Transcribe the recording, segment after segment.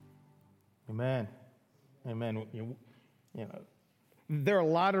Amen. Amen. You know, there are a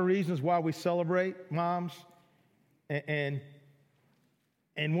lot of reasons why we celebrate moms, and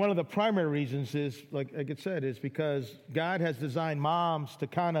one of the primary reasons is, like I said, is because God has designed moms to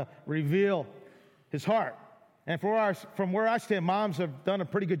kind of reveal His heart. And from where I stand, moms have done a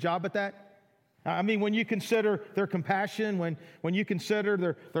pretty good job at that. I mean, when you consider their compassion, when you consider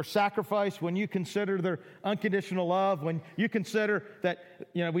their sacrifice, when you consider their unconditional love, when you consider that,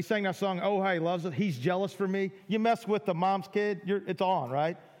 we sang that song, "Oh, how He loves us, He's jealous for me." You mess with the mom's kid, it's on,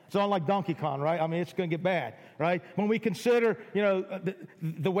 right? It's on like Donkey Kong, right? I mean, it's going to get bad, right? When we consider,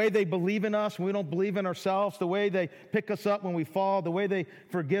 the way they believe in us when we don't believe in ourselves, the way they pick us up when we fall, the way they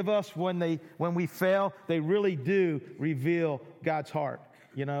forgive us when we fail, they really do reveal God's heart,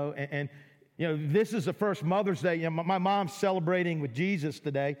 and this is the first Mother's Day. My mom's celebrating with Jesus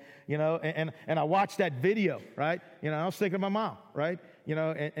today, and I watched that video, right? I was thinking of my mom, right?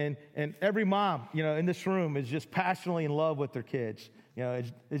 And every mom, in this room is just passionately in love with their kids.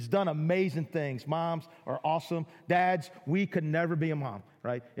 It's done amazing things. Moms are awesome. Dads, we could never be a mom,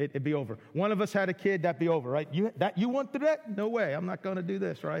 right? It'd be over. One of us had a kid, that'd be over, right? You want that? No way. I'm not going to do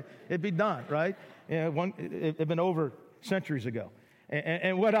this, right? It'd be done, right? It'd been over centuries ago.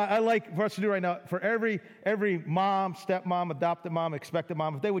 And what I like for us to do right now, for every mom, stepmom, adopted mom, expected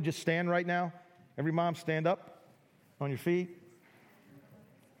mom, if they would just stand right now, every mom stand up on your feet.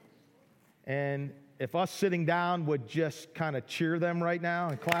 And if us sitting down would just kind of cheer them right now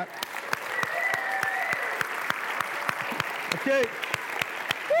and clap. Okay.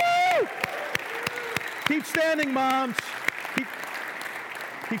 Woo! Keep standing, moms.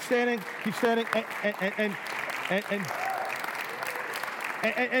 Keep standing. Keep standing.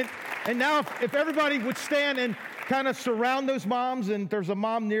 And now if everybody would stand and kind of surround those moms, and there's a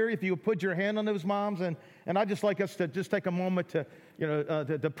mom near you, if you would put your hand on those moms, and I'd just like us to just take a moment to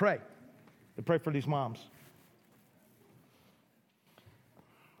pray. To pray for these moms.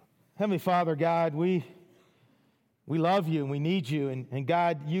 Heavenly Father, God, we love you and we need you. And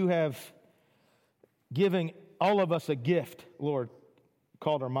God, you have given all of us a gift, Lord,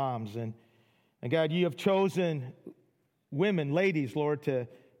 called our moms. And God, you have chosen women, ladies, Lord, to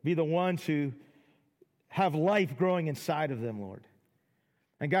be the ones who have life growing inside of them, Lord.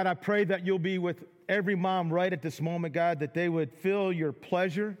 And God, I pray that you'll be with every mom right at this moment, God, that they would feel your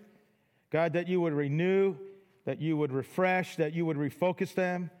pleasure. God, that you would renew, that you would refresh, that you would refocus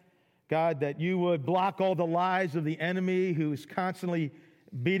them. God, that you would block all the lies of the enemy who's constantly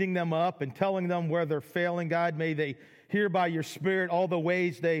beating them up and telling them where they're failing. God, may they hear by your Spirit all the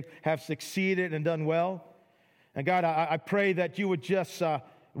ways they have succeeded and done well. And God, I pray that you would just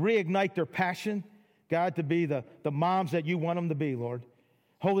reignite their passion, God, to be the moms that you want them to be, Lord.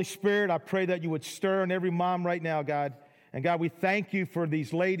 Holy Spirit, I pray that you would stir in every mom right now, God. And God, we thank you for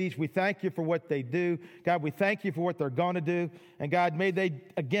these ladies. We thank you for what they do. God, we thank you for what they're going to do. And God, may they,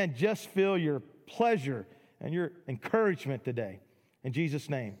 again, just feel your pleasure and your encouragement today. In Jesus'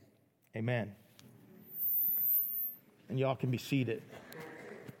 name, amen. And y'all can be seated.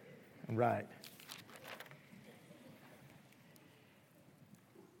 All right.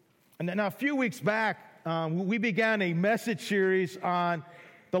 And now a few weeks back, we began a message series on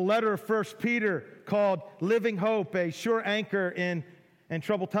the letter of 1 Peter called Living Hope, a sure anchor in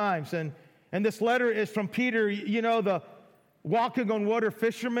troubled times. And this letter is from Peter, the walking on water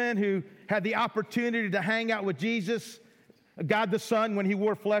fisherman who had the opportunity to hang out with Jesus, God the Son, when he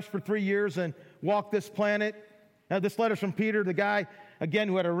wore flesh for 3 years and walked this planet. Now, this letter's from Peter, the guy, again,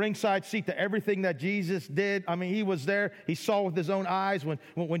 who had a ringside seat to everything that Jesus did. I mean, he was there. He saw with his own eyes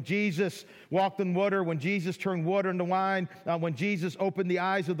when Jesus walked in water, when Jesus turned water into wine, when Jesus opened the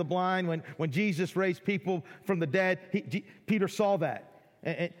eyes of the blind, when Jesus raised people from the dead. Peter saw that.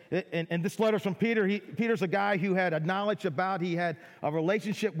 And this letter's from Peter. Peter's a guy who had a knowledge about, he had a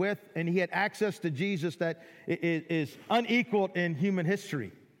relationship with, and he had access to Jesus that is unequaled in human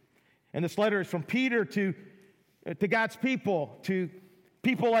history. And this letter is from Peter to God's people, to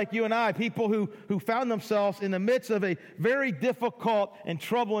people like you and I, people who found themselves in the midst of a very difficult and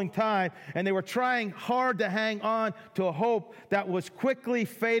troubling time, and they were trying hard to hang on to a hope that was quickly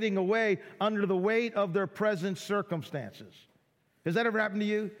fading away under the weight of their present circumstances. Has that ever happened to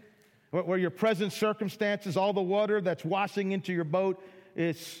you? Where your present circumstances, all the water that's washing into your boat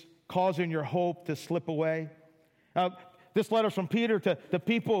is causing your hope to slip away? This letter's from Peter to the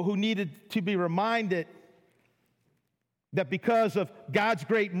people who needed to be reminded that because of God's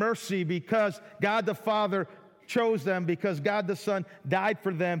great mercy, because God the Father chose them, because God the Son died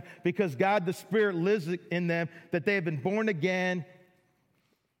for them, because God the Spirit lives in them, that they have been born again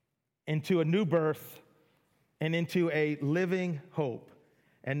into a new birth and into a living hope.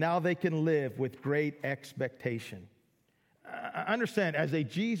 and now they can live with great expectation. I understand, as a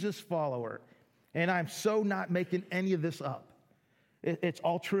Jesus follower, and I'm so not making any of this up, it's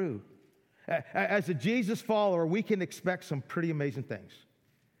all true. As a Jesus follower, we can expect some pretty amazing things.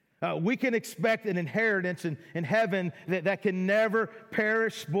 We can expect an inheritance in heaven that can never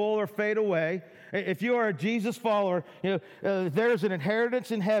perish, spoil, or fade away. If you are a Jesus follower, there's an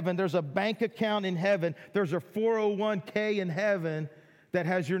inheritance in heaven. There's a bank account in heaven. There's a 401k in heaven that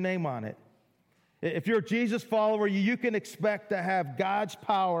has your name on it. If you're a Jesus follower, you can expect to have God's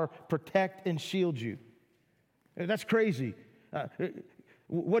power protect and shield you. That's crazy.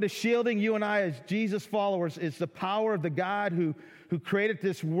 What is shielding you and I as Jesus followers is the power of the God who created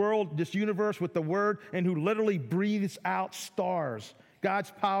this world, this universe with the Word, and who literally breathes out stars.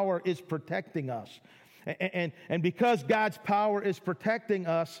 God's power is protecting us. And because God's power is protecting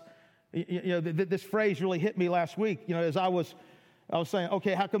us, this phrase really hit me last week. As I was saying,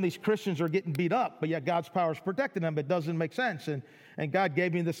 okay, how come these Christians are getting beat up, but yet God's power is protecting them? It doesn't make sense. And God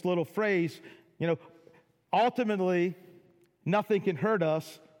gave me this little phrase, ultimately, nothing can hurt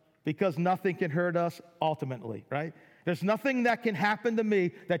us because nothing can hurt us ultimately, right? There's nothing that can happen to me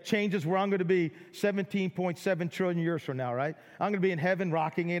that changes where I'm going to be 17.7 trillion years from now, right? I'm going to be in heaven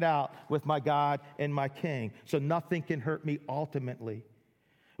rocking it out with my God and my King. So nothing can hurt me ultimately.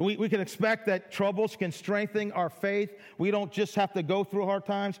 We can expect that troubles can strengthen our faith. We don't just have to go through hard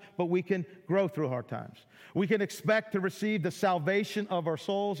times, but we can grow through hard times. We can expect to receive the salvation of our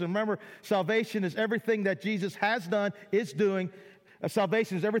souls. And remember, salvation is everything that Jesus has done, is doing.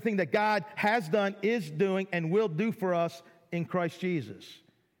 Salvation is everything that God has done, is doing, and will do for us in Christ Jesus.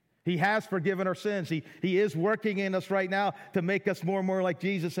 He has forgiven our sins. He is working in us right now to make us more and more like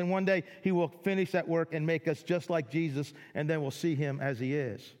Jesus. And one day, He will finish that work and make us just like Jesus, and then we'll see Him as He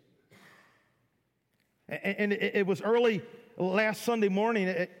is. And it was early last Sunday morning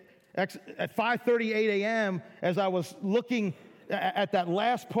at 5:38 a.m. as I was looking at that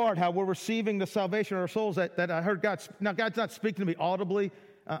last part, how we're receiving the salvation of our souls, that I heard God. Now, God's not speaking to me audibly.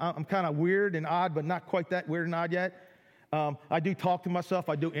 I'm kind of weird and odd, but not quite that weird and odd yet. I do talk to myself.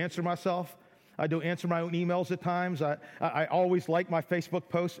 I do answer myself. I do answer my own emails at times. I always like my Facebook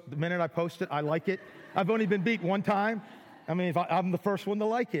post. The minute I post it, I like it. I've only been beat one time. I mean, I'm the first one to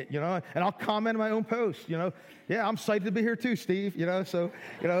like it, and I'll comment on my own post, Yeah, I'm excited to be here too, Steve,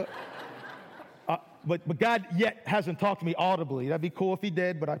 But God yet hasn't talked to me audibly. That'd be cool if He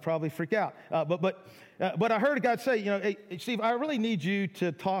did, but I'd probably freak out. But I heard God say, hey, Steve, I really need you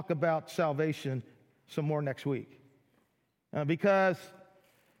to talk about salvation some more next week. Because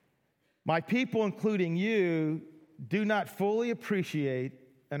my people, including you, do not fully appreciate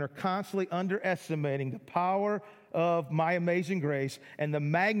and are constantly underestimating the power of my amazing grace and the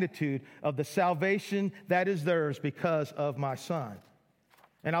magnitude of the salvation that is theirs because of my Son.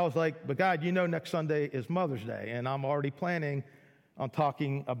 And I was like, but God, next Sunday is Mother's Day, and I'm already planning on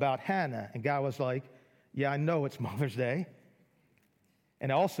talking about Hannah. And God was like, yeah, I know it's Mother's Day.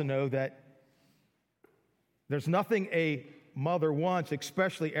 And I also know that there's nothing a mother wants,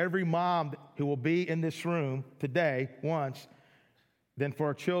 especially every mom who will be in this room today wants, than for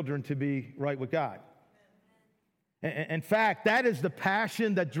our children to be right with God. In fact, that is the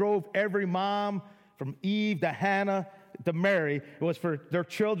passion that drove every mom from Eve to Hannah to Mary. It was for their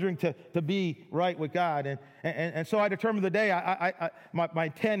children to be right with God. And so I determined today, my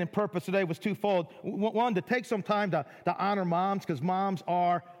intent and purpose today was twofold. One, to take some time to honor moms, because moms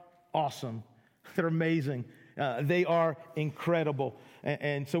are awesome. They're amazing. They are incredible.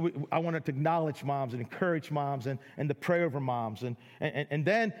 And so I wanted to acknowledge moms and encourage moms and to pray over moms. And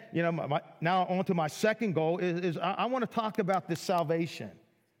then, now on to my second goal is I want to talk about this salvation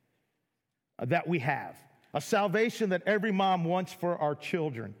that we have. A salvation that every mom wants for our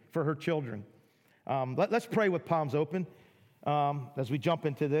children, for her children. Let's pray with palms open as we jump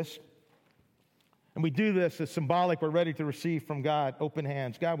into this. And we do this as symbolic. We're ready to receive from God, open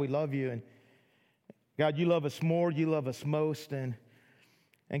hands. God, we love you. And God, you love us more. You love us most. And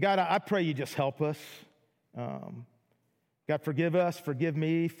God, I pray you just help us. God, forgive us. Forgive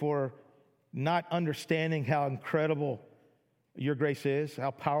me for not understanding how incredible your grace is,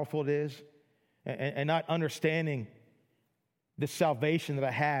 how powerful it is, and not understanding the salvation that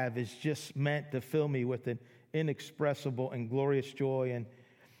I have is just meant to fill me with an inexpressible and glorious joy.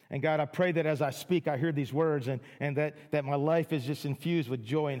 And God, I pray that as I speak, I hear these words and that my life is just infused with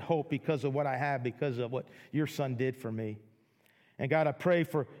joy and hope because of what I have, because of what your Son did for me. And God, I pray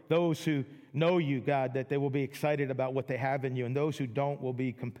for those who know you, God, that they will be excited about what they have in you, and those who don't will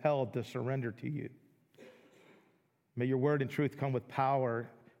be compelled to surrender to you. May your word and truth come with power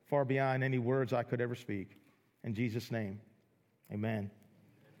far beyond any words I could ever speak. In Jesus' name, amen.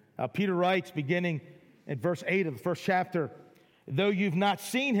 Peter writes, beginning in verse 8 of the first chapter, though you've not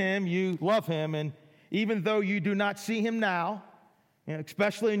seen him, you love him, and even though you do not see him now,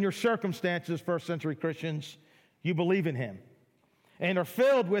 especially in your circumstances, first century Christians, you believe in him and are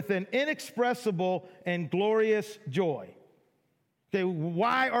filled with an inexpressible and glorious joy. Okay,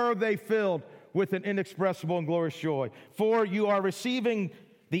 why are they filled with an inexpressible and glorious joy? For you are receiving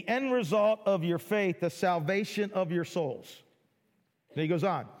the end result of your faith, the salvation of your souls. Then he goes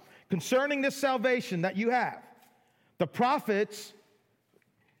on. Concerning this salvation that you have, the prophets,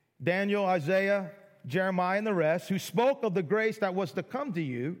 Daniel, Isaiah, Jeremiah, and the rest, who spoke of the grace that was to come to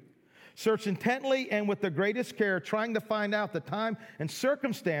you, searched intently and with the greatest care, trying to find out the time and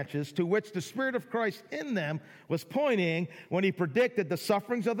circumstances to which the Spirit of Christ in them was pointing when he predicted the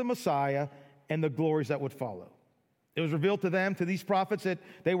sufferings of the Messiah and the glories that would follow. It was revealed to them, to these prophets, that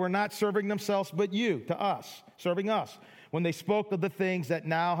they were not serving themselves, but you, to us, serving us, when they spoke of the things that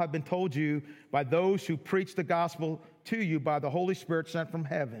now have been told you by those who preach the gospel to you by the Holy Spirit sent from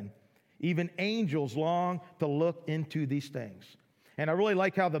heaven. Even angels long to look into these things. And I really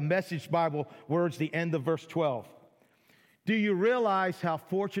like how the Message Bible words the end of verse 12. Do you realize how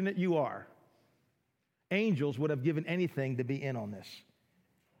fortunate you are? Angels would have given anything to be in on this.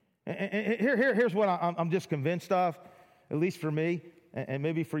 And here's what I'm just convinced of, at least for me, and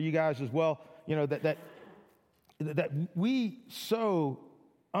maybe for you guys as well, that we so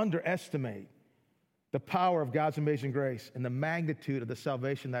underestimate the power of God's amazing grace and the magnitude of the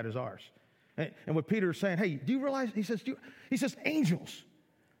salvation that is ours. And what Peter is saying, hey, do you realize, he says angels,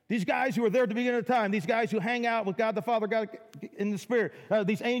 these guys who are there at the beginning of time, these guys who hang out with God the Father, God in the Spirit,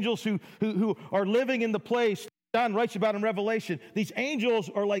 these angels who are living in the place John writes about in Revelation, these angels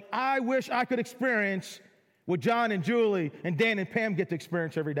are like, I wish I could experience what John and Julie and Dan and Pam get to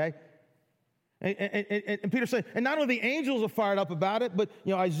experience every day. And Peter said, and not only the angels are fired up about it, but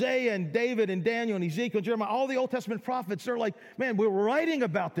Isaiah and David and Daniel and Ezekiel and Jeremiah, all the Old Testament prophets, they're like, man, we're writing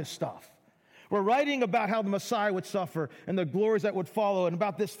about this stuff. We're writing about how the Messiah would suffer and the glories that would follow, and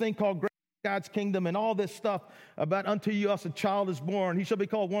about this thing called God's kingdom and all this stuff about unto you us a child is born. He shall be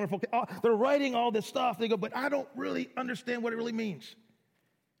called Wonderful. They're writing all this stuff. They go, but I don't really understand what it really means.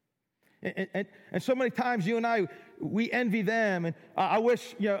 And so many times you and I, we envy them, and I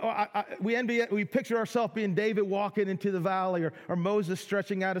wish, we picture ourselves being David walking into the valley, or Moses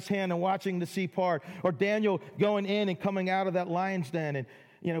stretching out his hand and watching the sea part, or Daniel going in and coming out of that lion's den.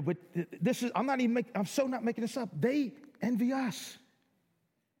 And but this is, I'm so not making this up. They envy us.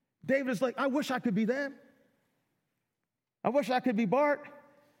 David is like, I wish I could be them. I wish I could be Bart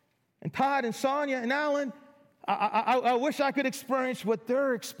and Todd and Sonia and Alan. I wish I could experience what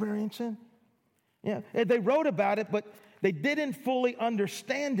they're experiencing. And they wrote about it, but they didn't fully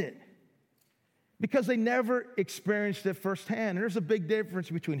understand it because they never experienced it firsthand. And there's a big difference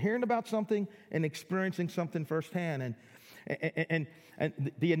between hearing about something and experiencing something firsthand. And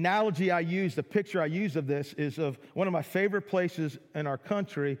the analogy I use, the picture I use of this is of one of my favorite places in our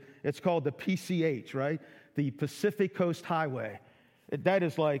country. It's called the PCH, right? The Pacific Coast Highway. That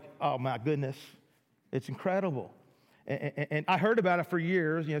is like, oh my goodness, it's incredible. And I heard about it for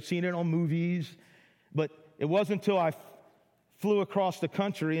years, seen it on movies, but it wasn't until I flew across the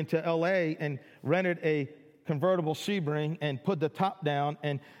country into LA and rented a convertible Sebring and put the top down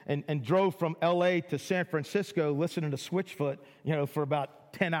and drove from LA to San Francisco listening to Switchfoot, for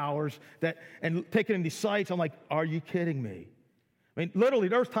about 10 hours and taking in these sights. I'm like, are you kidding me? I mean, literally,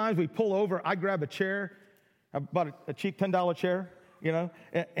 there's times we pull over, I grab a chair, I bought a cheap $10 chair,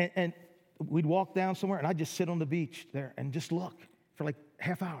 and we'd walk down somewhere and I'd just sit on the beach there and just look for like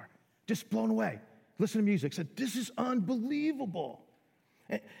half hour, just blown away, listen to music. Said, this is unbelievable.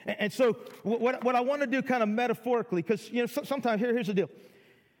 And so what I want to do kind of metaphorically, because, sometimes, here's the deal.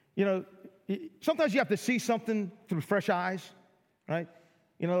 Sometimes you have to see something through fresh eyes, right?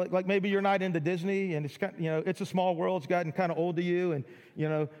 Like maybe you're not into Disney and it's a small world. It's gotten kind of old to you, and,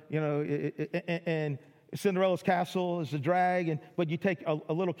 and Cinderella's castle is a drag, but you take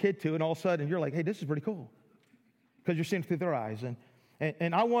a little kid to it, and all of a sudden you're like, hey, this is pretty cool, because you're seeing it through their eyes.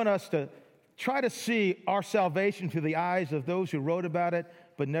 And I want us to try to see our salvation through the eyes of those who wrote about it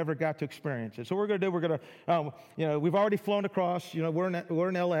but never got to experience it. So what we're going to do, we've already flown across, we're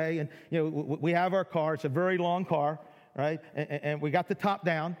in LA, and, we have our car. It's a very long car, right? And we got the top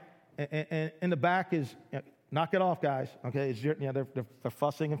down, and in the back is, knock it off, guys, okay? They're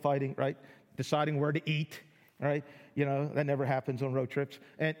fussing and fighting, right? Deciding where to eat, right? That never happens on road trips.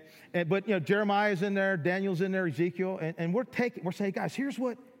 But Jeremiah's in there, Daniel's in there, Ezekiel, and we're saying, guys, here's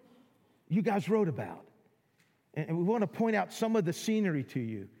what you guys wrote about. And we want to point out some of the scenery to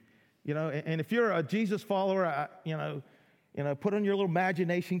you. And if you're a Jesus follower, Put on your little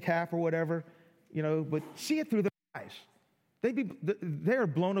imagination cap or whatever, but see it through their eyes. They're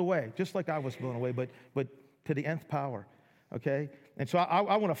blown away, just like I was blown away, but to the nth power, okay? And so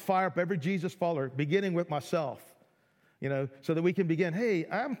I want to fire up every Jesus follower, beginning with myself, so that we can begin, hey,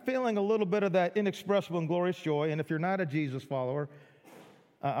 I'm feeling a little bit of that inexpressible and glorious joy, and if you're not a Jesus follower,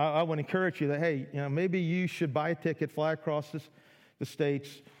 I want to encourage you that, hey, maybe you should buy a ticket, fly across the states,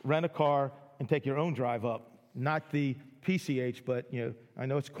 rent a car, and take your own drive up. Not the PCH, but, I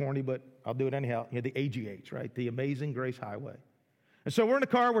know it's corny, but I'll do it anyhow. The AGH, right? The Amazing Grace Highway. And so we're in the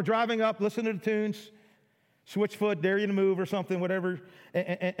car, we're driving up, listening to the tunes, Switchfoot, Dare You to Move or something, whatever.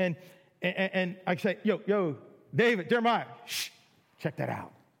 And I say, yo, David, Jeremiah, shh, check that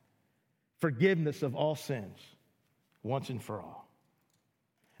out. Forgiveness of all sins, once and for all.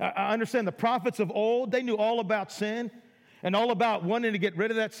 I understand the prophets of old, they knew all about sin and all about wanting to get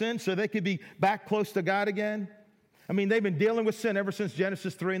rid of that sin so they could be back close to God again. I mean, they've been dealing with sin ever since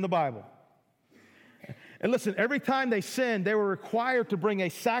Genesis 3 in the Bible. And listen, every time they sinned, they were required to bring a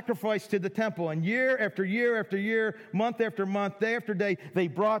sacrifice to the temple. And year after year after year, month after month, day after day, they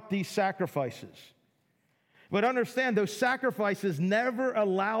brought these sacrifices. But understand, those sacrifices never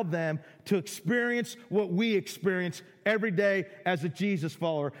allowed them to experience what we experience every day as a Jesus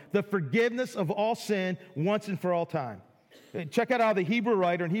follower, the forgiveness of all sin once and for all time. Check out how the Hebrew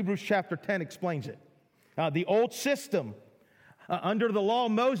writer in Hebrews chapter 10 explains it. The old system under the law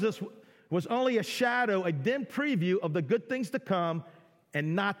of Moses was only a shadow, a dim preview of the good things to come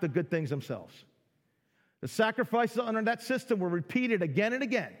and not the good things themselves. The sacrifices under that system were repeated again and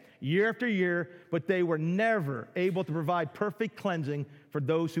again, year after year, but they were never able to provide perfect cleansing for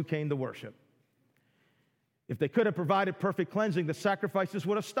those who came to worship. If they could have provided perfect cleansing, the sacrifices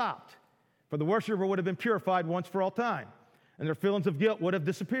would have stopped, for the worshiper would have been purified once for all time, and their feelings of guilt would have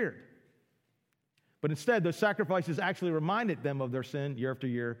disappeared. But instead, those sacrifices actually reminded them of their sin year after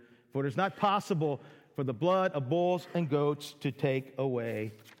year, for it is not possible for the blood of bulls and goats to take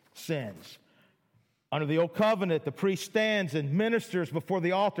away sins. Under the old covenant, the priest stands and ministers before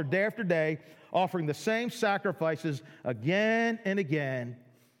the altar day after day, offering the same sacrifices again and again,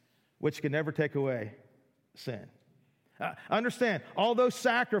 which can never take away sin. Understand, all those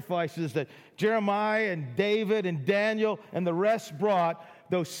sacrifices that Jeremiah and David and Daniel and the rest brought,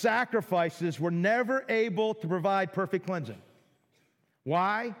 those sacrifices were never able to provide perfect cleansing.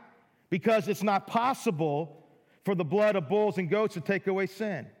 Why? Because it's not possible for the blood of bulls and goats to take away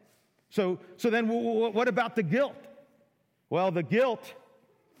sin. So then what about the guilt? Well, the guilt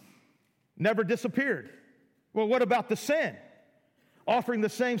never disappeared. Well, what about the sin? Offering the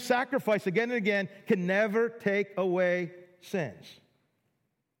same sacrifice again and again can never take away sins.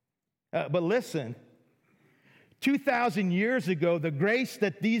 But listen, 2,000 years ago, the grace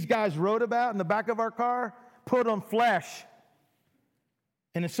that these guys wrote about in the back of our car put on flesh,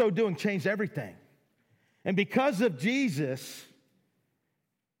 and in so doing changed everything. And because of Jesus,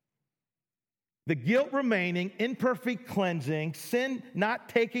 the guilt remaining, imperfect cleansing, sin not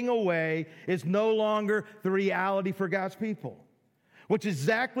taking away is no longer the reality for God's people, which is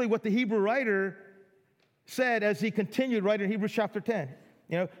exactly what the Hebrew writer said as he continued writing in Hebrews chapter 10.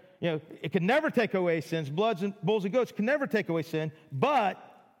 It can never take away sins. Bulls and goats can never take away sin, but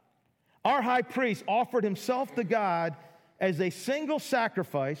our high priest offered himself to God as a single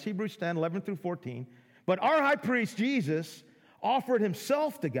sacrifice, Hebrews 10, 11 through 14. But our high priest, Jesus, offered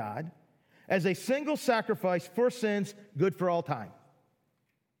himself to God as a single sacrifice for sins, good for all time.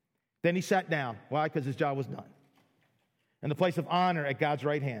 Then he sat down. Why? Because his job was done. In the place of honor at God's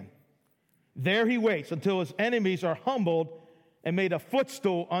right hand. There he waits until his enemies are humbled and made a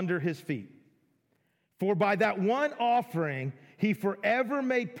footstool under his feet. For by that one offering, he forever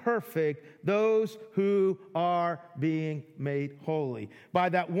made perfect those who are being made holy. By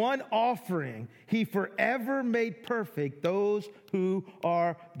that one offering, he forever made perfect those who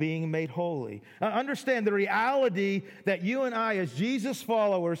are being made holy. Now, understand the reality that you and I, as Jesus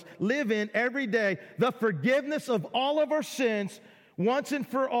followers, live in every day. The forgiveness of all of our sins once and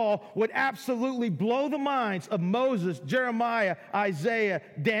for all would absolutely blow the minds of Moses, Jeremiah, Isaiah,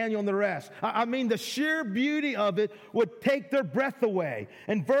 Daniel, and the rest. I mean, the sheer beauty of it would take their breath away.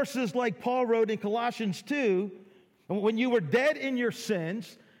 And verses like Paul wrote in Colossians 2, when you were dead in your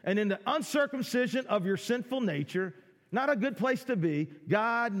sins and in the uncircumcision of your sinful nature, not a good place to be,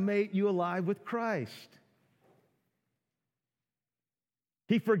 God made you alive with Christ.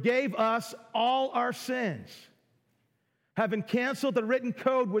 He forgave us all our sins. Having canceled the written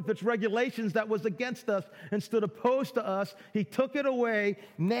code with its regulations that was against us and stood opposed to us, he took it away,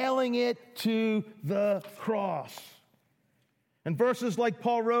 nailing it to the cross. And verses like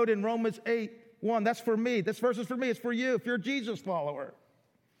Paul wrote in Romans 8, 1. That's for me. This verse is for me. It's for you if you're a Jesus follower.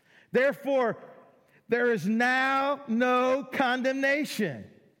 Therefore, there is now no condemnation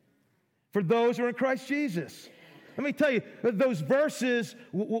for those who are in Christ Jesus. Let me tell you, those verses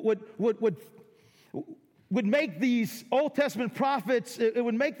would make these Old Testament prophets, it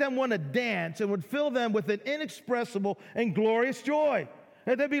would make them want to dance and would fill them with an inexpressible and glorious joy.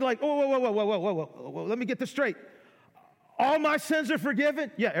 And they'd be like, whoa, let me get this straight. All my sins are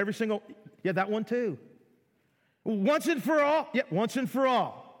forgiven? Yeah, yeah, that one too. Once and for all? Yeah, once and for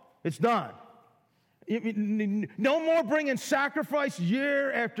all. It's done. No more bringing sacrifice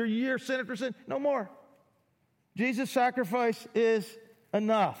year after year, sin after sin. No more. Jesus' sacrifice is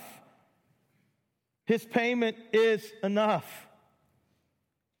enough. His payment is enough.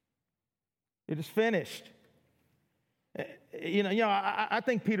 It is finished. I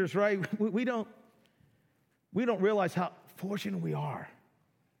think Peter's right. We don't realize how fortunate we are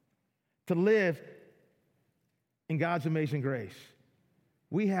to live in God's amazing grace.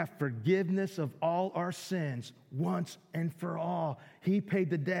 We have forgiveness of all our sins once and for all. He paid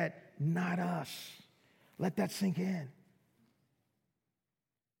the debt, not us. Let that sink in.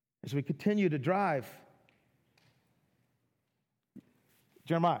 As we continue to drive,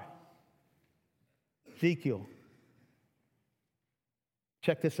 Jeremiah, Ezekiel,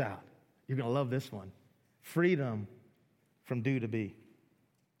 check this out. You're going to love this one. Freedom from due to be.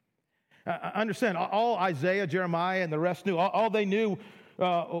 Understand, all Isaiah, Jeremiah, and the rest knew, all they knew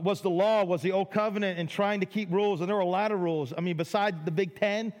was the law, was the old covenant, and trying to keep rules. And there were a lot of rules. I mean, besides the Big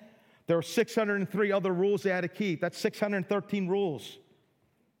Ten, there were 603 other rules they had to keep. That's 613 rules.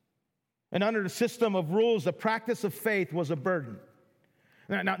 And under the system of rules, the practice of faith was a burden.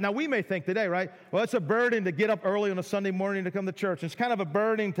 Now we may think today, right? Well, it's a burden to get up early on a Sunday morning to come to church. It's kind of a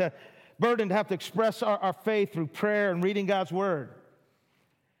burden to have to express our faith through prayer and reading God's Word.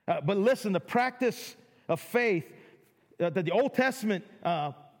 But listen, the practice of faith that the Old Testament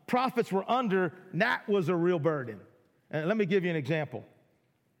prophets were under, that was a real burden. And let me give you an example.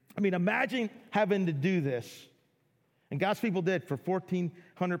 I mean, imagine having to do this. And God's people did for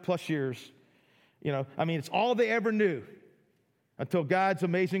 1,400 plus years. It's all they ever knew until God's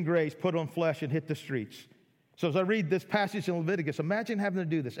amazing grace put on flesh and hit the streets. So as I read this passage in Leviticus, imagine having to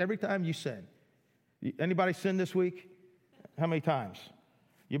do this every time you sin. Anybody sin this week? How many times?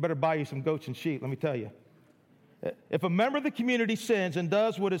 You better buy you some goats and sheep, let me tell you. If a member of the community sins and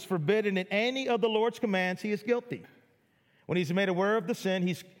does what is forbidden in any of the Lord's commands, he is guilty. When he's made aware of the sin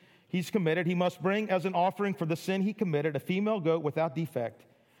he's committed, he must bring as an offering for the sin he committed a female goat without defect.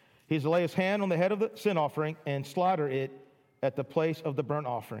 He is to lay his hand on the head of the sin offering and slaughter it at the place of the burnt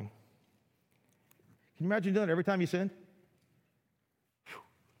offering. Can you imagine doing it every time you sinned?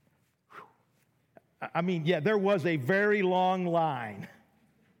 There was a very long line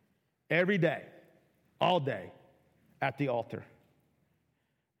every day, all day, at the altar.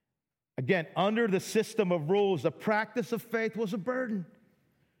 Again, under the system of rules, the practice of faith was a burden.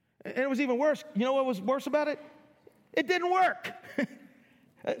 And it was even worse. You know what was worse about it? It didn't work.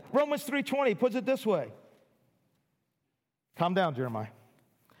 Romans 3:20 puts it this way. Calm down, Jeremiah.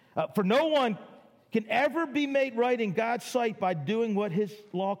 For no one can ever be made right in God's sight by doing what his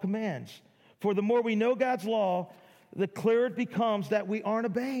law commands. For the more we know God's law, the clearer it becomes that we aren't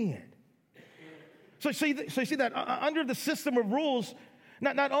obeying it. So you see that under the system of rules,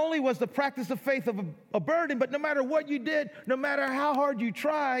 not only was the practice of faith a burden, but no matter what you did, no matter how hard you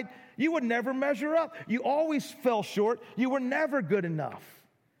tried, you would never measure up. You always fell short. You were never good enough.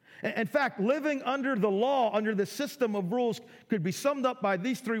 In fact, living under the law, under the system of rules, could be summed up by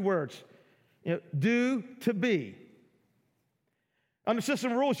these three words. Do to be. Under the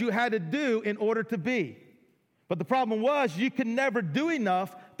system of rules, you had to do in order to be. But the problem was you could never do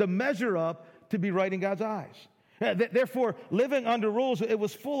enough to measure up to be right in God's eyes. Therefore, living under rules, it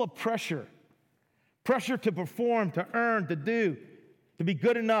was full of pressure. Pressure to perform, to earn, to do, to be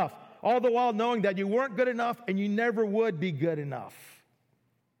good enough. All the while knowing that you weren't good enough and you never would be good enough.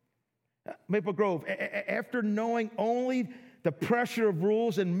 Maple Grove, after knowing only the pressure of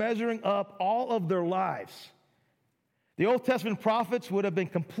rules and measuring up all of their lives, the Old Testament prophets would have been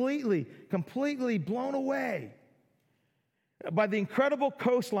completely blown away by the incredible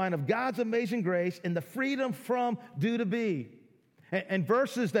coastline of God's amazing grace and the freedom from due to be. And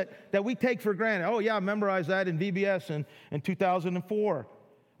verses that we take for granted. Oh, yeah, I memorized that in VBS in 2004.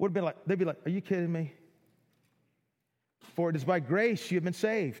 They'd be like, are you kidding me? For it is by grace you have been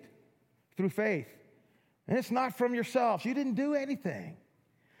saved through faith. And it's not from yourselves. You didn't do anything.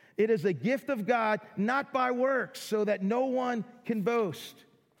 It is a gift of God, not by works, so that no one can boast.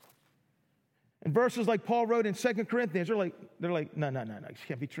 And verses like Paul wrote in 2 Corinthians, they're like, no, this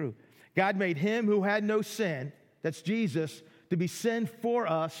can't be true. God made him who had no sin, that's Jesus, to be sin for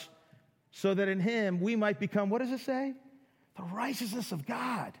us, so that in him we might become, what does it say? The righteousness of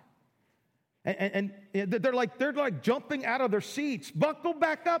God. And they're like jumping out of their seats. Buckle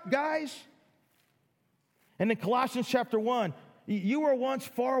back up, guys. And in Colossians chapter 1, you were once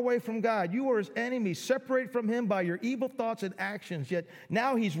far away from God. You were his enemies, separated from him by your evil thoughts and actions. Yet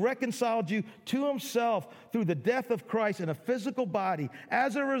now he's reconciled you to himself through the death of Christ in a physical body.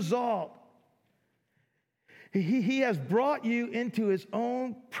 As a result, he has brought you into his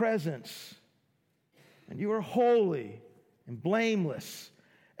own presence. And you are holy and blameless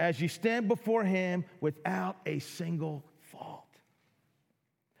as you stand before him without a single fault.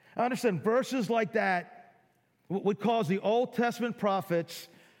 I understand verses like that would cause the Old Testament prophets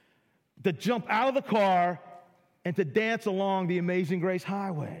to jump out of the car and to dance along the Amazing Grace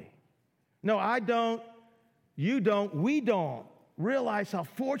highway. No, I don't, you don't, we don't realize how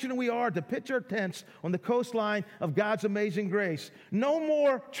fortunate we are to pitch our tents on the coastline of God's amazing grace. No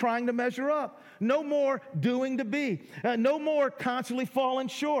more trying to measure up. No more doing to be. No more constantly falling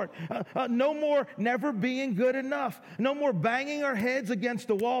short. No more never being good enough. No more banging our heads against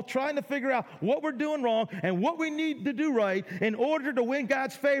the wall trying to figure out what we're doing wrong and what we need to do right in order to win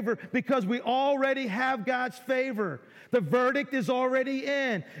God's favor, because we already have God's favor. The verdict is already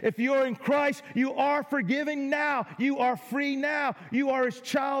in. If you're in Christ, you are forgiven now. You are free now. You are his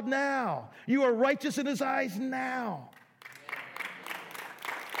child now. You are righteous in his eyes now.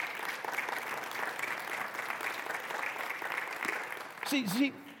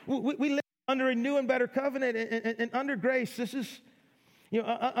 See, we live under a new and better covenant, and under grace, this is,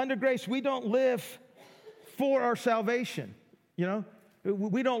 under grace, we don't live for our salvation,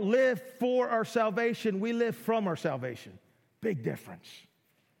 We don't live for our salvation, we live from our salvation. Big difference.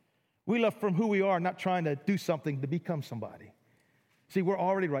 We live from who we are, not trying to do something to become somebody. See, we're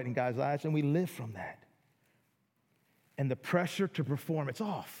already right in God's eyes, and we live from that. And the pressure to perform, it's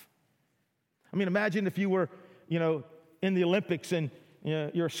off. I mean, imagine if you were, in the Olympics and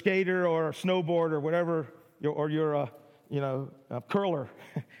you're a skater or a snowboarder or whatever, or you're a curler,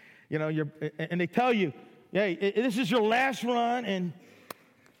 and they tell you, hey, this is your last run, and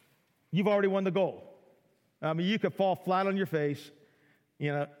you've already won the gold. I mean, you could fall flat on your face,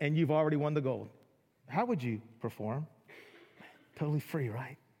 and you've already won the gold. How would you perform? Totally free,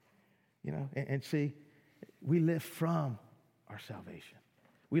 right? And see, we live from our salvation.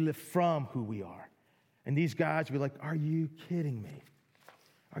 We live from who we are. And these guys would be like, are you kidding me?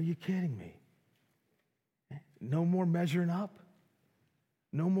 Are you kidding me? No more measuring up.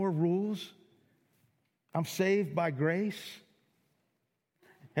 No more rules. I'm saved by grace.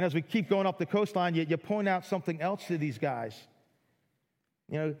 And as we keep going up the coastline, you point out something else to these guys.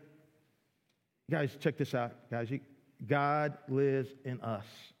 Guys, check this out, guys. God lives in us.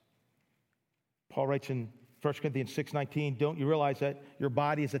 Paul writes in 1 Corinthians 6:19, don't you realize that your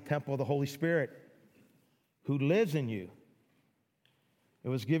body is a temple of the Holy Spirit who lives in you? It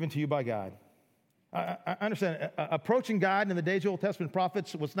was given to you by God. I understand. Approaching God in the days of the Old Testament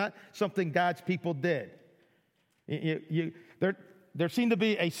prophets was not something God's people did. There seemed to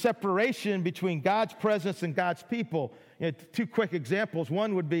be a separation between God's presence and God's people. Two quick examples.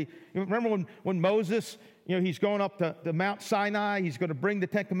 One would be, remember when Moses, he's going up to Mount Sinai, he's going to bring the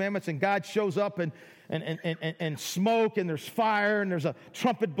Ten Commandments, and God shows up and smoke, and there's fire, and there's a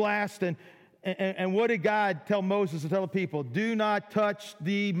trumpet blast, and what did God tell Moses to tell the people? Do not touch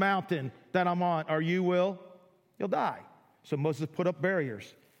the mountain that I'm on, or you'll die. So Moses put up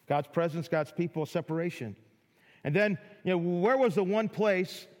barriers. God's presence, God's people, separation. And then, where was the one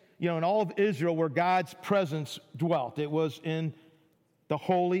place, in all of Israel where God's presence dwelt? It was in the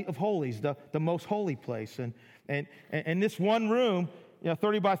Holy of Holies, the most holy place. And this one room,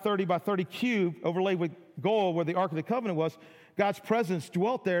 30 by 30 by 30 cube, overlaid with gold, where the Ark of the Covenant was, God's presence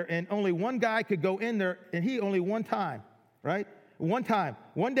dwelt there, and only one guy could go in there, and he only one time, right? One time.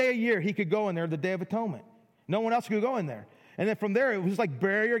 One day a year, he could go in there, the Day of Atonement. No one else could go in there. And then from there, it was like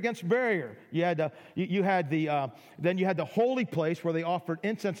barrier against barrier. Then you had the holy place where they offered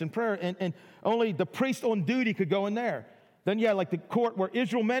incense and prayer, and only the priest on duty could go in there. Then you had like the court where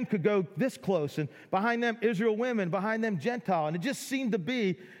Israel men could go this close, and behind them Israel women, behind them Gentile. And it just seemed to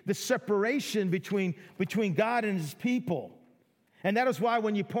be the separation between God and his people. And that is why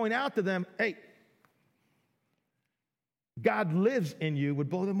when you point out to them, hey, God lives in you, would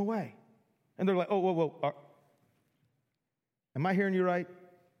blow them away. And they're like, oh, whoa. Am I hearing you right?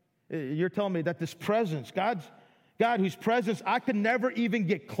 You're telling me that this presence, God whose presence I could never even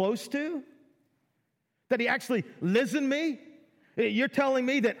get close to, that he actually lives in me? You're telling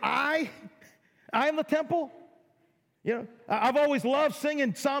me that I am the temple? You know, I've always loved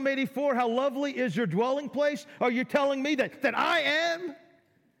singing Psalm 84, how lovely is your dwelling place. Are you telling me that I am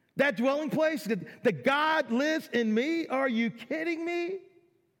that dwelling place? That God lives in me? Are you kidding me?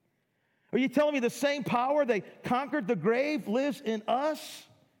 Are you telling me the same power that conquered the grave lives in us?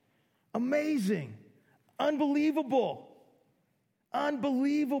 Amazing. Unbelievable.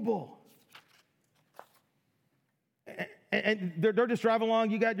 Unbelievable. And they're just driving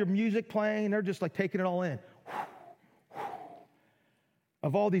along. You got your music playing. They're just like taking it all in.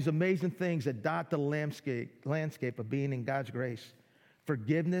 Of all these amazing things that dot the landscape of being in God's grace.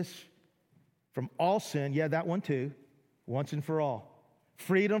 Forgiveness from all sin. Yeah, that one too. Once and for all.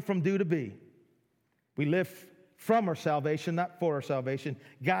 Freedom from due to be. We live from our salvation, not for our salvation.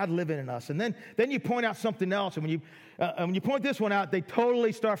 God living in us. And then you point out something else. And when you point this one out, they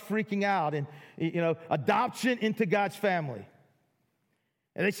totally start freaking out. And, adoption into God's family.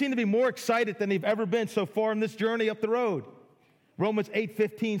 And they seem to be more excited than they've ever been so far in this journey up the road. Romans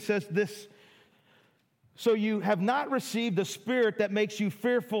 8:15 says this, so you have not received the spirit that makes you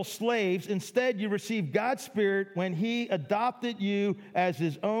fearful slaves. Instead, you received God's Spirit when He adopted you as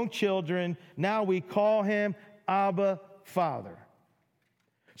His own children. Now we call Him Abba, Father.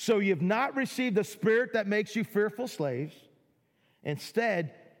 So you have not received the spirit that makes you fearful slaves.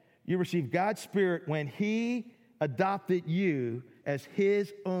 Instead, you received God's Spirit when He adopted you as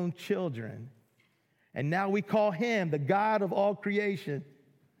His own children. And now we call Him, the God of all creation,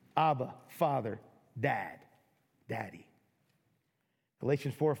 Abba, Father, Dad, Daddy.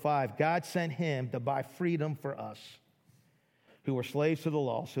 Galatians 4:5, God sent Him to buy freedom for us who were slaves to the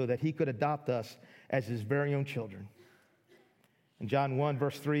law so that He could adopt us as His very own children. In John 1,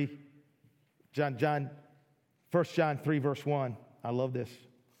 verse 3, 1 John 3, verse 1, I love this.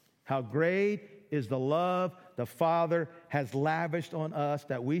 How great is the love the Father has lavished on us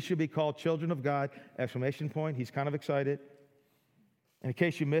that we should be called children of God, exclamation point. He's kind of excited. And in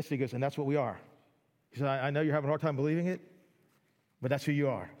case you missed it, he goes, and that's what we are. He said, I know you're having a hard time believing it, but that's who you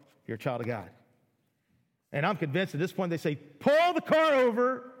are. You're a child of God. And I'm convinced at this point they say, pull the car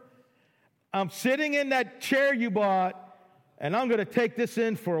over. I'm sitting in that chair you bought, and I'm going to take this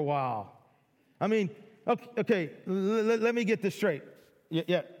in for a while. I mean, okay, let me get this straight.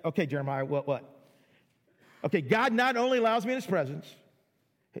 Yeah, okay, Jeremiah, what? Okay, God not only allows me in His presence,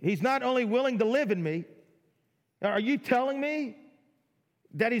 He's not only willing to live in me. Are you telling me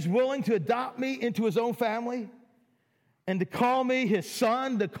that He's willing to adopt me into His own family and to call me His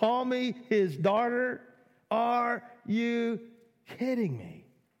son, to call me His daughter? Are you kidding me?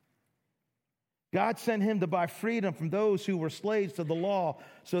 God sent Him to buy freedom from those who were slaves to the law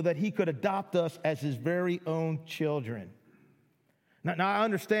so that He could adopt us as His very own children. Now I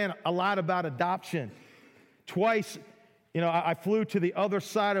understand a lot about adoption. Twice, I flew to the other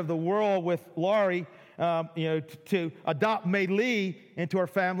side of the world with Laurie, to adopt Mei Lee into our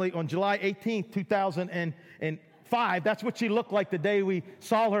family on July 18th, 2005. That's what she looked like the day we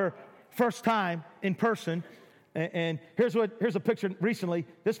saw her first time in person. And here's a picture recently.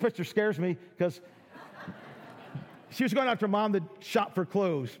 This picture scares me because she was going after Mom to shop for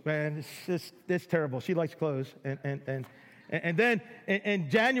clothes. Man, it's terrible. She likes clothes. And then in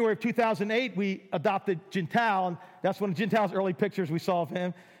January of 2008, we adopted Jintal, and that's one of Jintal's early pictures we saw of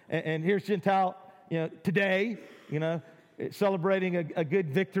him. And here's Jintal, today, celebrating a good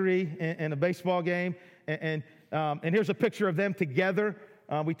victory in a baseball game. And here's a picture of them together.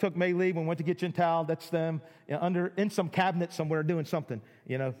 We took Mei Lee when we went to get Jintal. That's them in some cabinet somewhere doing something,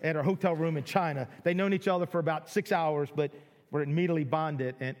 at our hotel room in China. They'd known each other for about 6 hours, but were immediately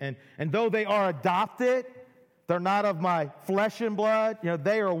bonded. And though they are adopted, they're not of my flesh and blood.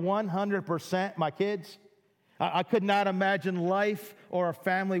 They are 100% my kids. I could not imagine life or a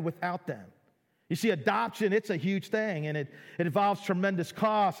family without them. You see, adoption, it's a huge thing, and it involves tremendous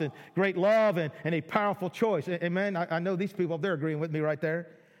cost and great love and a powerful choice. Amen? I know these people, they're agreeing with me right there.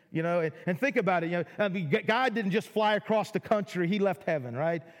 And think about it. God didn't just fly across the country. He left heaven,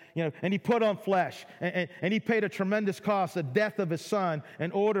 right? And He put on flesh, and He paid a tremendous cost, the death of His Son,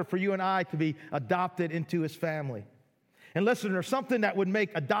 in order for you and I to be adopted into His family. And listen, there's something that would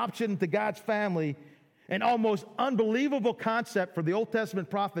make adoption into God's family an almost unbelievable concept for the Old Testament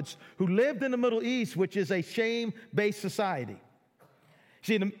prophets who lived in the Middle East, which is a shame-based society.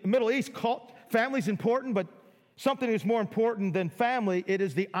 See, in the Middle East, family's important, but something is more important than family. It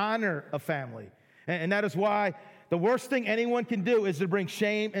is the honor of family. And that is why the worst thing anyone can do is to bring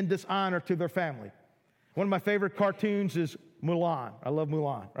shame and dishonor to their family. One of my favorite cartoons is Mulan. I love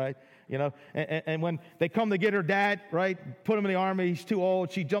Mulan, right? And when they come to get her dad, right, put him in the army, he's too old.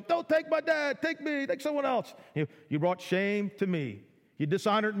 She jumped, don't take my dad, take me, take someone else. You brought shame to me. You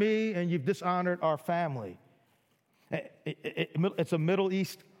dishonored me, and you've dishonored our family. It's a Middle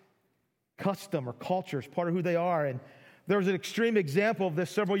East custom or culture. It's part of who they are. And there was an extreme example of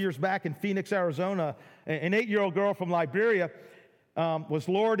this several years back in Phoenix, Arizona. An 8-year-old girl from Liberia was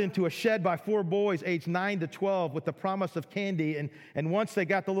lured into a shed by 4 boys aged 9 to 12 with the promise of candy. And once they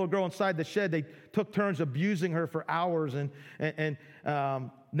got the little girl inside the shed, they took turns abusing her for hours. And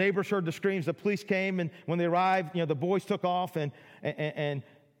neighbors heard the screams. The police came, and when they arrived, the boys took off. And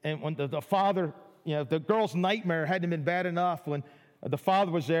when the father, the girl's nightmare hadn't been bad enough. When the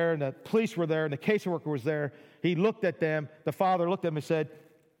father was there, and the police were there, and the caseworker was there, he looked at them. The father looked at them and said,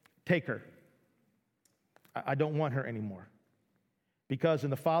 "Take her. I don't want her anymore." Because in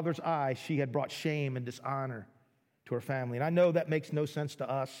the father's eyes, she had brought shame and dishonor to her family. And I know that makes no sense to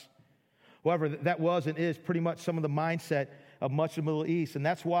us. However, that was and is pretty much some of the mindset of much of the Middle East. And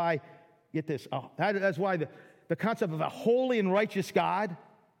that's why, get this, that's why the concept of a holy and righteous God,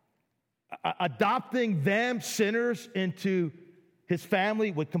 adopting them, sinners, into his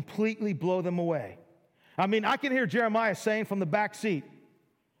family would completely blow them away. I mean, I can hear Jeremiah saying from the back seat,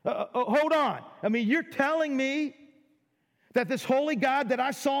 hold on. I mean, you're telling me that this holy God that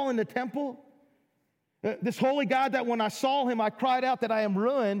I saw in the temple, this holy God that when I saw him, I cried out that I am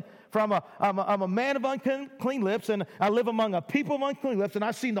ruined, I'm a man of unclean lips, and I live among a people of unclean lips, and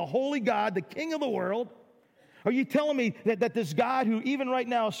I've seen the holy God, the King of the world. Are you telling me that this God who even right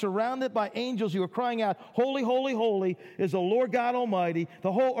now is surrounded by angels who are crying out, "Holy, holy, holy," is the Lord God Almighty,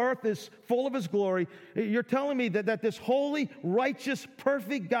 the whole earth is full of his glory? You're telling me that this holy, righteous,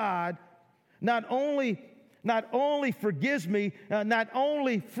 perfect God not only forgives me, not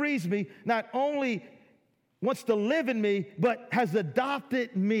only frees me, not only wants to live in me, but has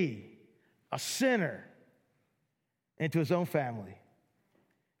adopted me, a sinner, into his own family.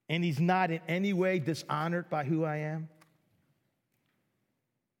 And he's not in any way dishonored by who I am.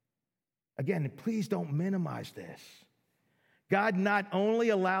 Again, please don't minimize this. God not only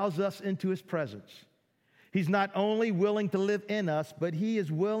allows us into his presence, he's not only willing to live in us, but he is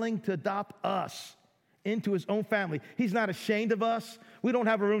willing to adopt us into his own family. He's not ashamed of us. We don't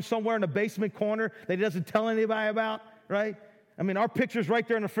have a room somewhere in the basement corner that he doesn't tell anybody about, right? I mean, our picture's right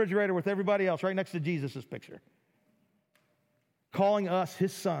there in the refrigerator with everybody else, right next to Jesus' picture. Calling us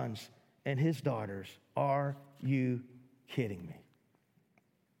his sons and his daughters. Are you kidding me?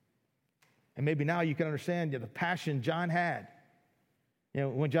 And maybe now you can understand the passion John had.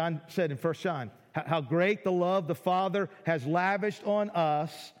 When John said in 1 John, how great the love the Father has lavished on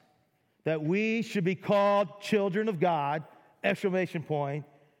us, that we should be called children of God, exclamation point,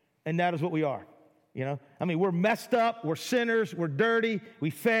 and that is what we are. I mean, we're messed up, we're sinners, we're dirty, we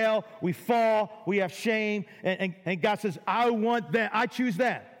fail, we fall, we have shame, and God says, I want them, I choose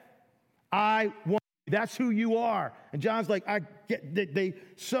them. I want you. That's who you are. And John's like, I get they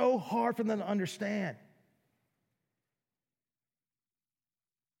so hard for them to understand.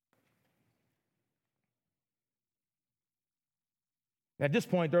 At this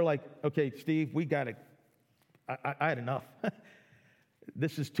point, they're like, okay, Steve, we got it. I had enough.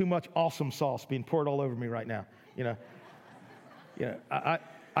 This is too much awesome sauce being poured all over me right now.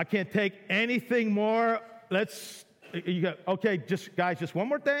 I can't take anything more. Okay, just one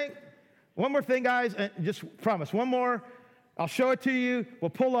more thing. One more thing, guys. Just promise, one more. I'll show it to you.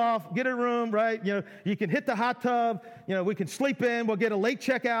 We'll pull off, get a room, right? You can hit the hot tub. We can sleep in. We'll get a late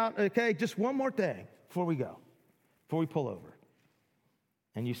checkout. Okay, just one more thing before we go, before we pull over.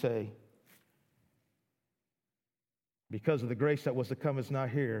 And you say, because of the grace that was to come is not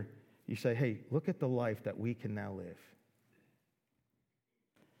here, you say, hey, look at the life that we can now live.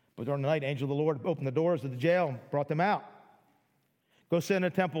 But during the night, angel of the Lord opened the doors of the jail and brought them out. Go sit in the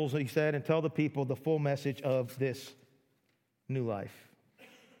temples, he said, and tell the people the full message of this new life.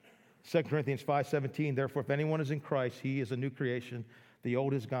 2 Corinthians 5:17, therefore, if anyone is in Christ, he is a new creation. The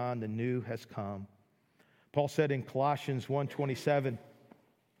old is gone, the new has come. Paul said in Colossians 1:27,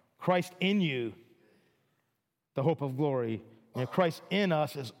 Christ in you, the hope of glory. And Christ in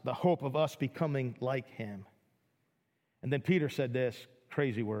us is the hope of us becoming like him. And then Peter said this,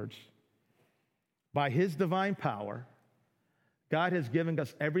 crazy words. By his divine power, God has given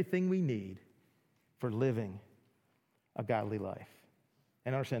us everything we need for living a godly life.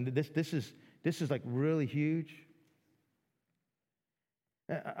 And understand that this is like really huge.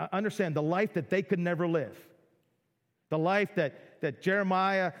 I understand the life that they could never live. The life that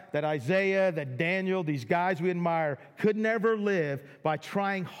Jeremiah, that Isaiah, that Daniel, these guys we admire, could never live by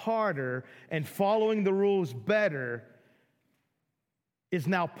trying harder and following the rules better is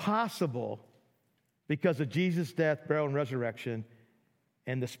now possible because of Jesus' death, burial, and resurrection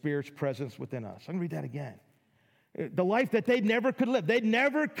and the Spirit's presence within us. I'm going to read that again. The life that they never could live. They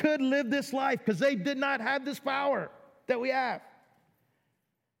never could live this life because they did not have this power. that we have.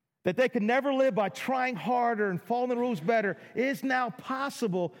 That they could never live by trying harder and following the rules better is now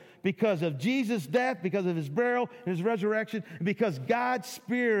possible because of Jesus' death, because of his burial and his resurrection, and because God's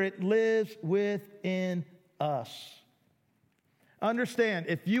Spirit lives within us. Understand,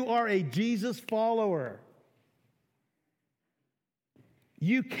 if you are a Jesus follower,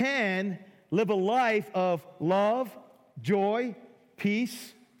 you can live a life of love, joy,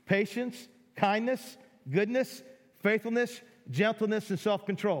 peace, patience, kindness, goodness, faithfulness, gentleness, and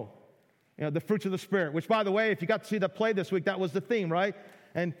self-control. You know, the fruits of the Spirit, which, by the way, if you got to see the play this week, that was the theme, right?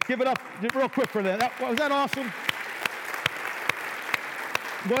 And give it up real quick for that. Was that awesome?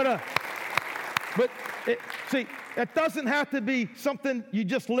 See, it doesn't have to be something you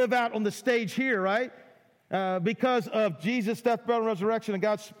just live out on the stage here, right? Because of Jesus' death, burial, and resurrection, and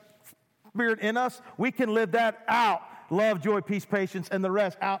God's Spirit in us, we can live that out. Love, joy, peace, patience, and the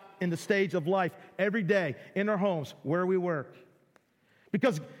rest out in the stage of life every day, in our homes, where we work.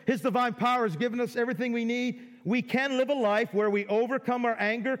 Because his divine power has given us everything we need, we can live a life where we overcome our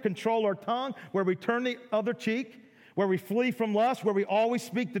anger, control our tongue, where we turn the other cheek, where we flee from lust, where we always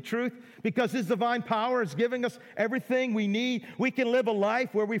speak the truth. Because his divine power is giving us everything we need, we can live a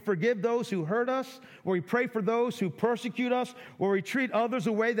life where we forgive those who hurt us, where we pray for those who persecute us, where we treat others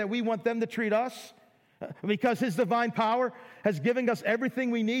the way that we want them to treat us. Because his divine power has given us everything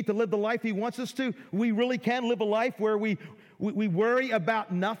we need to live the life he wants us to, we really can live a life where we worry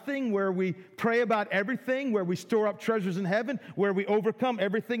about nothing, where we pray about everything, where we store up treasures in heaven, where we overcome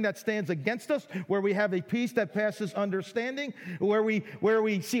everything that stands against us, where we have a peace that passes understanding, where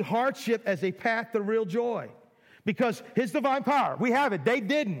we see hardship as a path to real joy. Because his divine power, we have it, they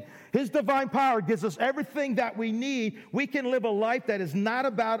didn't. His divine power gives us everything that we need. We can live a life that is not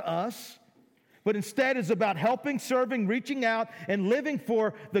about us, but instead is about helping, serving, reaching out, and living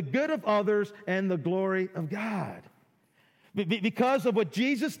for the good of others and the glory of God. Because of what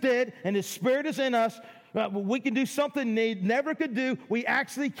Jesus did and his Spirit is in us, we can do something they never could do. We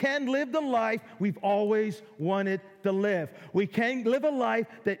actually can live the life we've always wanted to live. We can live a life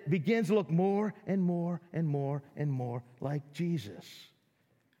that begins to look more and more and more and more like Jesus.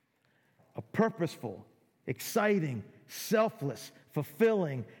 A purposeful, exciting, selfless,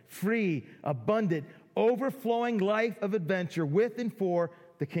 fulfilling, free, abundant, overflowing life of adventure with and for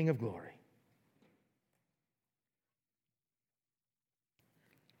the King of Glory.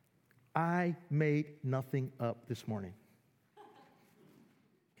 I made nothing up this morning.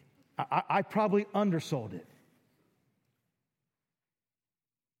 I probably undersold it.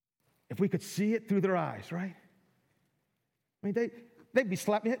 If we could see it through their eyes, right? I mean, they'd be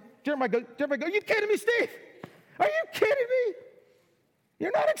slapping me. Jeremiah go, are you kidding me, Steve? Are you kidding me?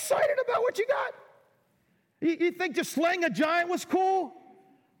 You're not excited about what you got? You think just slaying a giant was cool?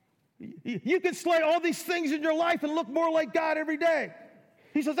 You can slay all these things in your life and look more like God every day.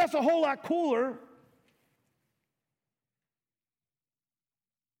 He says that's a whole lot cooler.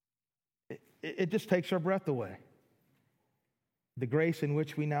 It just takes our breath away. The grace in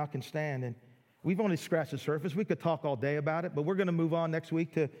which we now can stand. And we've only scratched the surface. We could talk all day about it, but we're going to move on next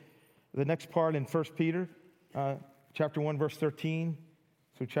week to the next part in 1 Peter, chapter 1, verse 13,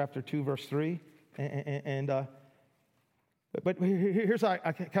 through chapter 2, verse 3. But here's how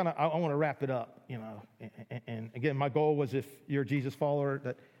I want to wrap it up, you know. And again, my goal was, if you're a Jesus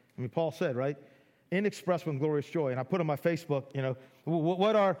follower, Paul said, right, inexpressible and glorious joy. And I put on my Facebook, you know,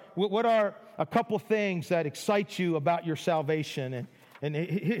 what are a couple things that excite you about your salvation? And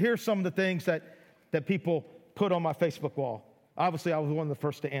here's some of the things that people put on my Facebook wall. Obviously, I was one of the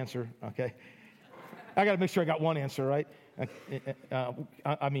first to answer. Okay, I got to make sure I got one answer right.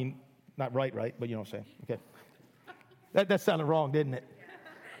 I mean, not right, but you know what I'm saying. Okay. That sounded wrong, didn't it?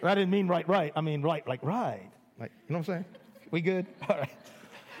 I didn't mean right. I mean right, like ride. Like, you know what I'm saying? We good? All right.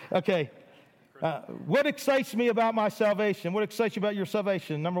 Okay. What excites me about my salvation? What excites you about your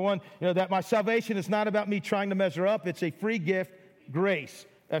salvation? Number one, you know, that my salvation is not about me trying to measure up. It's a free gift, grace.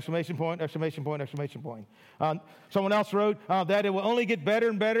 Exclamation point, exclamation point, exclamation point. Someone else wrote that it will only get better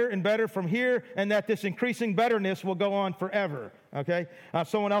and better and better from here, and that this increasing betterness will go on forever. Okay?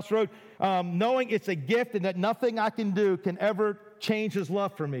 Someone else wrote, knowing it's a gift and that nothing I can do can ever change his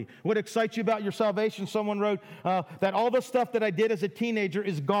love for me. What excites you about your salvation? Someone wrote that all the stuff that I did as a teenager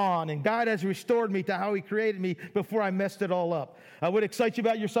is gone, and God has restored me to how he created me before I messed it all up. What excites you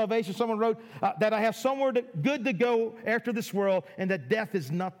about your salvation? Someone wrote that I have somewhere good to go after this world, and that death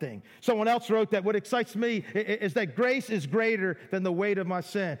is nothing. Someone else wrote that what excites me is that grace is greater than the weight of my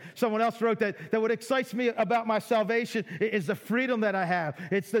sin. Someone else wrote that what excites me about my salvation is the freedom that I have.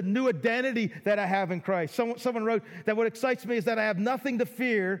 It's the new identity that I have in Christ. Someone wrote that what excites me is that I have have nothing to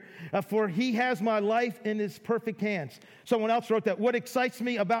fear, for he has my life in his perfect hands. Someone else wrote that, what excites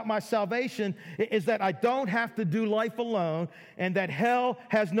me about my salvation is that I don't have to do life alone and that hell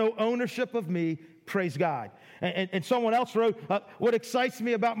has no ownership of me. Praise God. And someone else wrote, what excites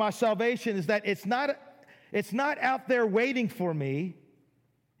me about my salvation is that it's not out there waiting for me.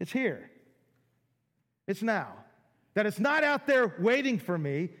 It's here. It's now. That it's not out there waiting for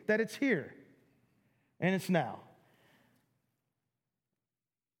me, that it's here. And it's now.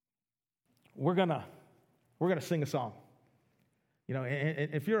 We're gonna sing a song. You know,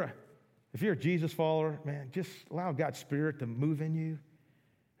 and if you're a Jesus follower, man, just allow God's Spirit to move in you.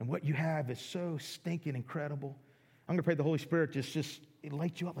 And what you have is so stinking incredible. I'm gonna pray the Holy Spirit just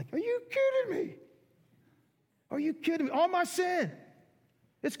light you up like, are you kidding me? Are you kidding me? All my sin,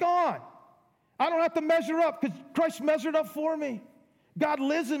 it's gone. I don't have to measure up because Christ measured up for me. God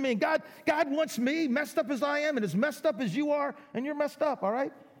lives in me. God wants me, messed up as I am, and as messed up as you are, and you're messed up, all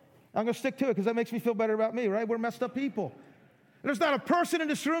right? I'm going to stick to it because that makes me feel better about me, right? We're messed up people. There's not a person in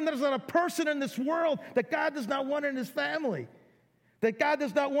this room, there's not a person in this world that God does not want in his family. That God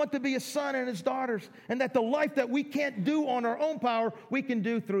does not want to be his son and his daughters. And that the life that we can't do on our own power, we can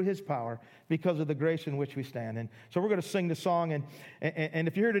do through his power because of the grace in which we stand. And so we're going to sing this song. And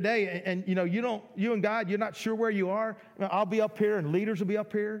if you're here today and you know, you and God, you're not sure where you are, I'll be up here and leaders will be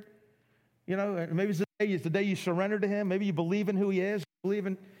up here. You know, and maybe it's the day you surrender to him. Maybe you believe in who he is, believe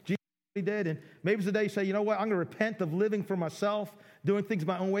in Jesus, what he did. And maybe it's the day you say, you know what, I'm going to repent of living for myself, doing things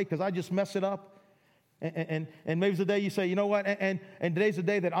my own way because I just mess it up. And maybe it's the day you say, you know what, and today's the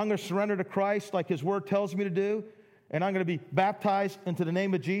day that I'm going to surrender to Christ like his word tells me to do, and I'm going to be baptized into the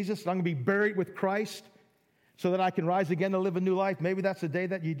name of Jesus, and I'm going to be buried with Christ so that I can rise again to live a new life. Maybe that's the day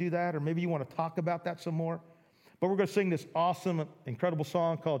that you do that, or maybe you want to talk about that some more. But we're going to sing this awesome, incredible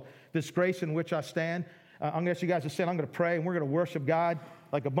song called This Grace in Which I Stand. I'm going to ask you guys to stand. I'm going to pray, and we're going to worship God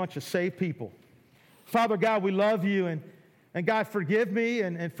like a bunch of saved people. Father God, we love you, and God, forgive me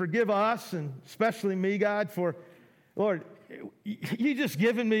and forgive us, and especially me, God, for, Lord, you just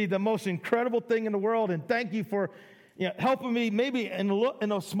given me the most incredible thing in the world, and thank you for helping me maybe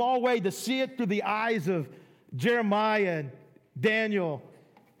in a small way to see it through the eyes of Jeremiah and Daniel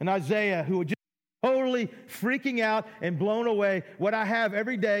and Isaiah, who are just totally freaking out and blown away what I have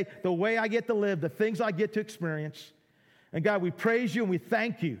every day, the way I get to live, the things I get to experience. And God, we praise you and we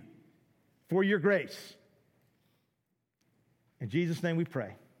thank you for your grace. In Jesus' name we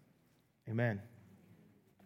pray. Amen.